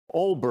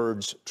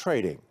Allbirds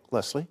trading.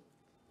 Leslie?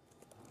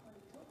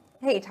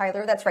 Hey,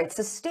 Tyler, that's right.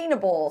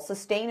 Sustainable,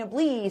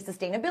 sustainably,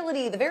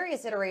 sustainability, the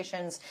various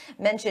iterations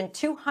mentioned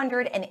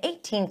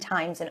 218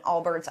 times in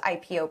Allbirds'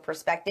 IPO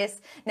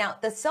prospectus. Now,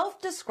 the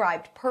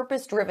self-described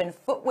purpose-driven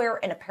footwear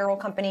and apparel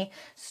company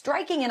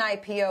striking an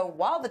IPO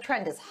while the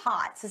trend is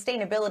hot.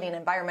 Sustainability and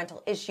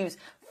environmental issues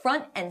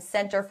front and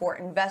center for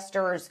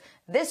investors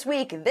this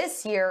week,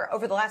 this year,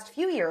 over the last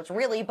few years,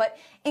 really. But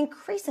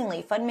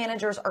increasingly, fund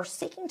managers are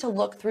seeking to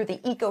look through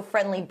the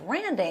eco-friendly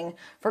branding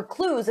for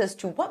clues as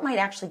to what might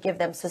actually give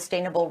them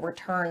sustainable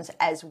returns,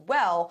 as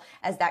well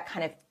as that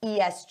kind of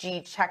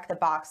ESG check the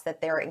box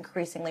that they're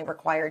increasingly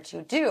required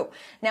to do.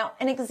 Now,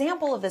 an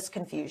example of this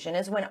confusion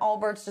is when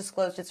Allbirds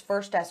disclosed its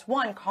first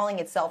S1, calling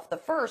itself the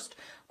first,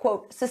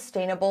 quote,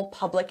 sustainable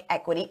public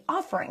equity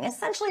offering.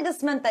 Essentially,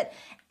 this meant that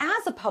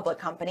as a public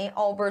company,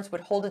 Allbirds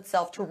would hold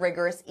itself to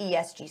rigorous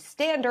ESG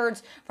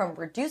standards, from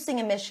reducing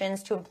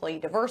emissions to employee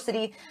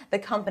diversity. The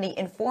company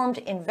informed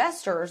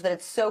investors that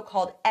its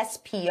so-called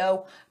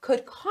SPO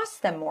could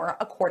cost them more,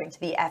 according to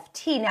the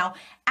FT. Now,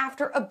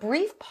 after a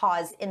brief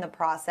pause in the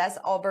process,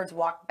 Allbirds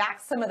walked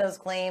back some of those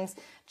claims,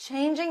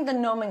 changing the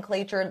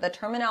nomenclature, the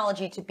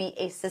terminology, to be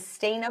a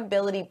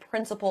sustainability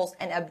principles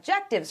and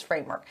objectives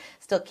framework,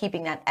 still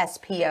keeping that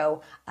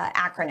SPO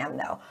acronym,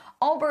 though.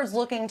 Allbirds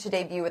looking to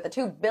debut with a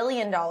 $2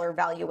 billion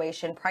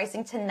valuation,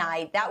 pricing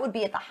tonight. That would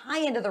be at the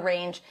high end of the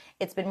range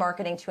it's been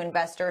marketing to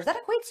investors. That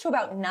equates to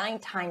about 9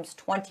 times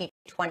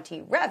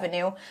 2020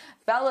 revenue.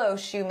 Fellow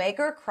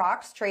shoemaker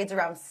Crocs trades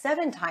around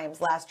 7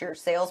 times last year's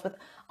sales with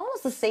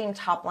almost the same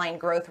top-line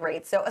growth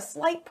rate. So a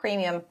slight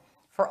premium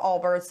for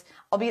Allbirds,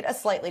 albeit a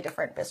slightly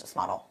different business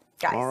model.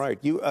 Guys. All right.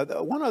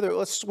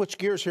 Let's switch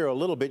gears here a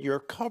little bit. You're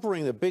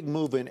covering the big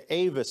move in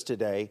Avis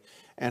today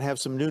and have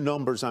some new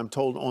numbers, I'm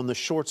told, on the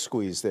short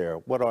squeeze there.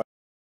 What are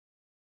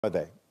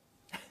they?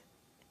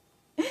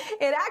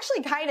 It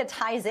actually kind of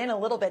ties in a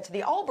little bit to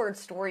the Allbirds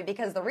story,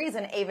 because the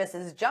reason Avis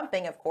is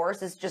jumping, of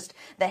course, is just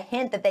the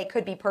hint that they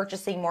could be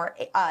purchasing more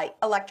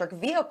electric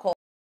vehicles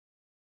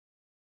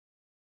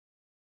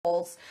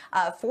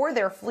for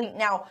their fleet.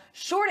 Now,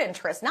 short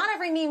interest, not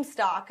every meme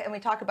stock, and we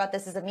talk about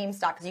this as a meme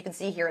stock, as you can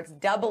see here, it's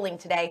doubling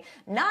today.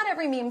 Not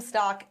every meme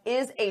stock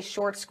is a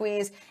short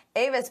squeeze.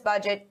 Avis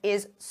Budget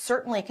is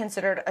certainly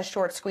considered a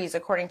short squeeze,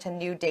 according to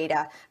new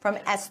data from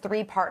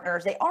S3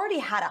 Partners. They already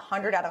had a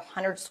 100 out of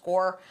 100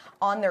 score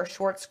on their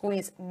short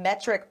squeeze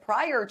metric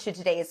prior to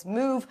today's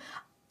move.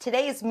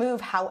 Today's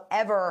move,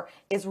 however,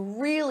 is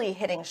really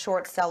hitting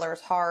short sellers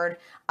hard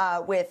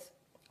with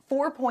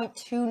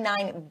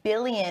 $4.29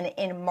 billion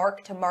in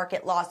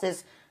mark-to-market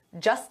losses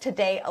just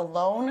today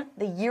alone.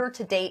 The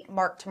year-to-date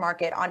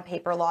mark-to-market on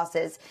paper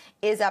losses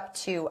is up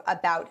to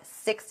about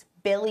 $6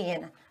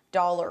 billion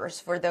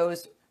for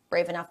those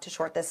brave enough to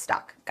short this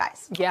stock,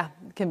 guys. Yeah,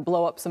 can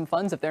blow up some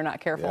funds if they're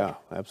not careful. Yeah,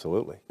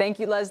 absolutely. Thank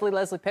you, Leslie.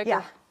 Leslie Picker.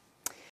 Yeah.